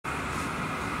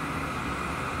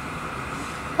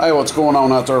Hey, what's going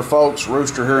on out there, folks?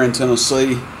 Rooster here in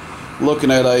Tennessee, looking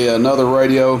at another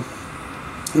radio.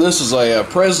 This is a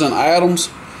President Adams,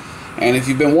 and if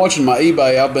you've been watching my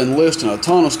eBay, I've been listing a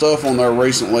ton of stuff on there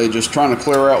recently, just trying to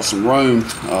clear out some room.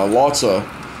 Lots of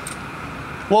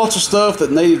stuff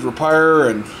that needed repair,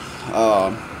 and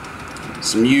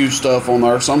some used stuff on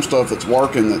there. Some stuff that's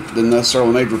working that didn't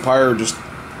necessarily need repair. Just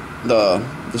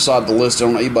decided to list it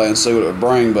on eBay and see what it would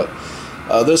bring. But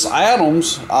this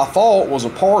Adams, I thought, was a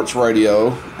parts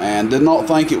radio and did not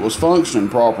think it was functioning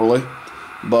properly.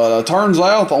 But turns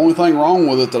out the only thing wrong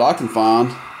with it that I can find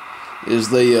is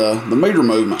the meter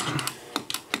movement.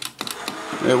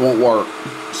 It won't work.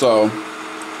 So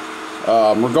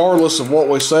regardless of what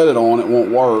we set it on, it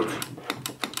won't work.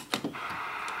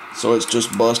 So it's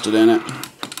just busted in it.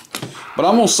 But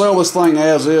I'm going to sell this thing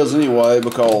as is anyway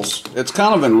because it's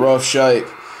kind of in rough shape.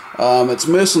 It's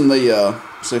missing the,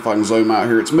 see if I can zoom out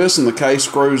here. It's missing the case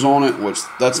screws on it, which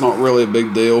that's not really a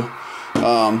big deal.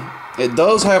 It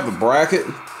does have the bracket,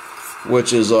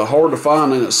 which is hard to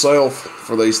find in itself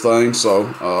for these things. So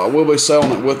I will be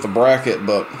selling it with the bracket,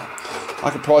 but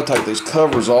I could probably take these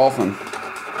covers off and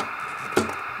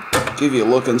give you a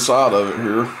look inside of it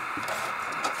here.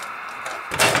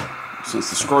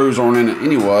 Since the screws aren't in it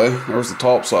anyway. There's the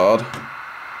top side.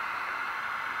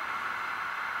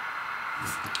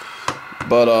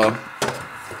 But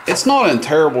it's not in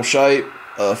terrible shape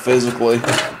physically,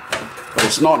 but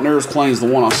it's not near as clean as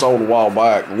the one I sold a while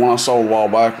back. The one I sold a while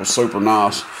back was super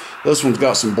nice. This one's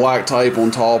got some black tape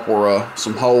on top where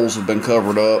some holes have been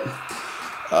covered up.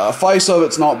 Face of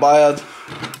it's not bad.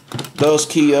 Does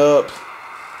key up.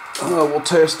 We'll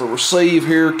test the receive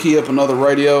here. Key up another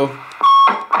radio.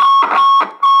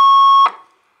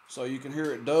 So you can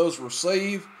hear it does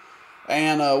receive,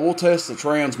 and we'll test the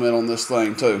transmit on this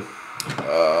thing too.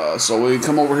 So we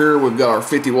come over here, we've got our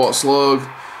 50 watt slug,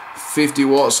 50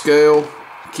 watt scale,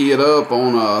 key it up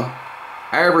on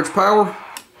average power.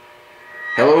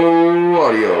 Hello,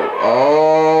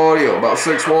 audio, about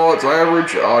 6 watts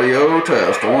average, audio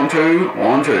test, 1 2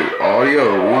 1 2,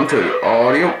 audio 1 2,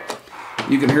 audio.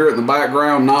 You can hear it in the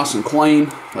background nice and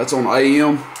clean. That's on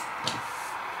AM.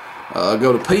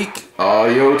 Go to peak,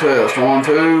 audio test, 1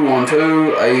 2 1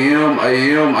 2,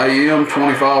 AM,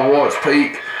 25 watts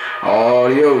peak,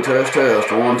 audio test,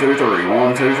 1 2 3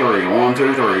 1 2 3 1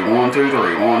 2 3 1 2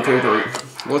 3 1 2 3.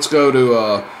 Let's go to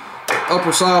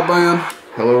upper sideband.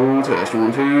 Hello, test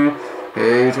 1 2.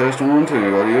 Hey, test 1 2.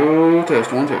 Audio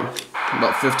test 1 2.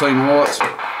 About 15 watts.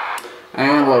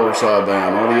 And lower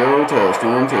sideband. Audio test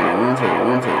 1 2 1 2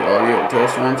 1 2. Audio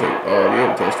test 1 2.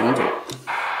 Audio test 1 2.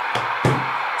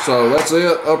 So that's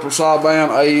it. Upper sideband,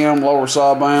 AM, lower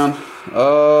sideband.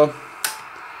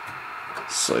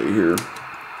 Let's see here.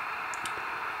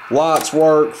 Lights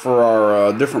work for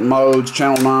our different modes.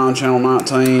 Channel 9, channel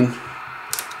 19,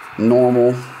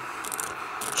 normal.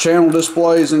 Channel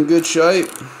display is in good shape.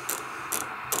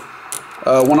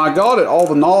 When I got it, all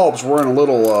the knobs were in a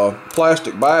little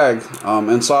plastic bag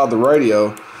inside the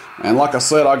radio. And like I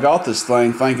said, I got this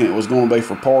thing thinking it was going to be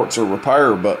for parts or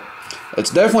repair, but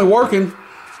it's definitely working.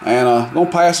 And I'm going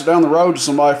to pass it down the road to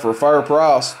somebody for a fair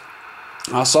price.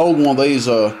 I sold one of these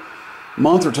a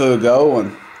month or two ago,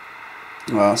 and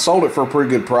sold it for a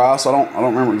pretty good price. I don't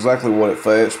remember exactly what it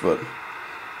fetched, but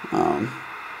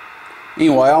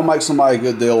anyway, I'll make somebody a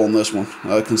good deal on this one,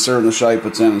 considering the shape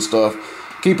it's in and stuff.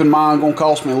 Keep in mind, it's going to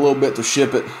cost me a little bit to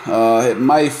ship it. It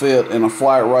may fit in a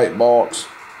flat rate box.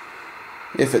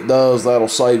 If it does, that'll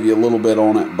save you a little bit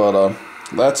on it. But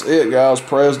that's it, guys.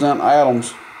 President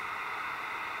Adams.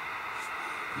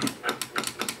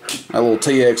 That little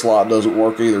TX light doesn't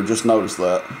work either, just noticed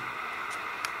that.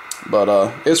 But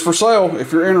it's for sale.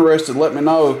 If you're interested, let me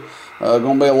know.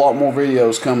 Gonna be a lot more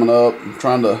videos coming up. I'm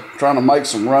trying to make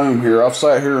some room here. I've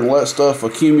sat here and let stuff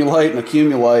accumulate, and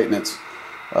it's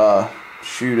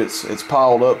shoot, it's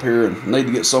piled up here, and need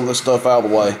to get some of this stuff out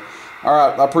of the way.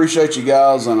 Alright, I appreciate you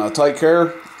guys, and take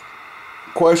care.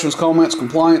 Questions, comments,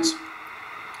 complaints,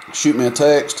 shoot me a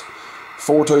text.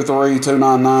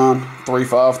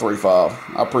 423-299-3535.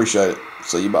 I appreciate it.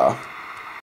 See you. Bye.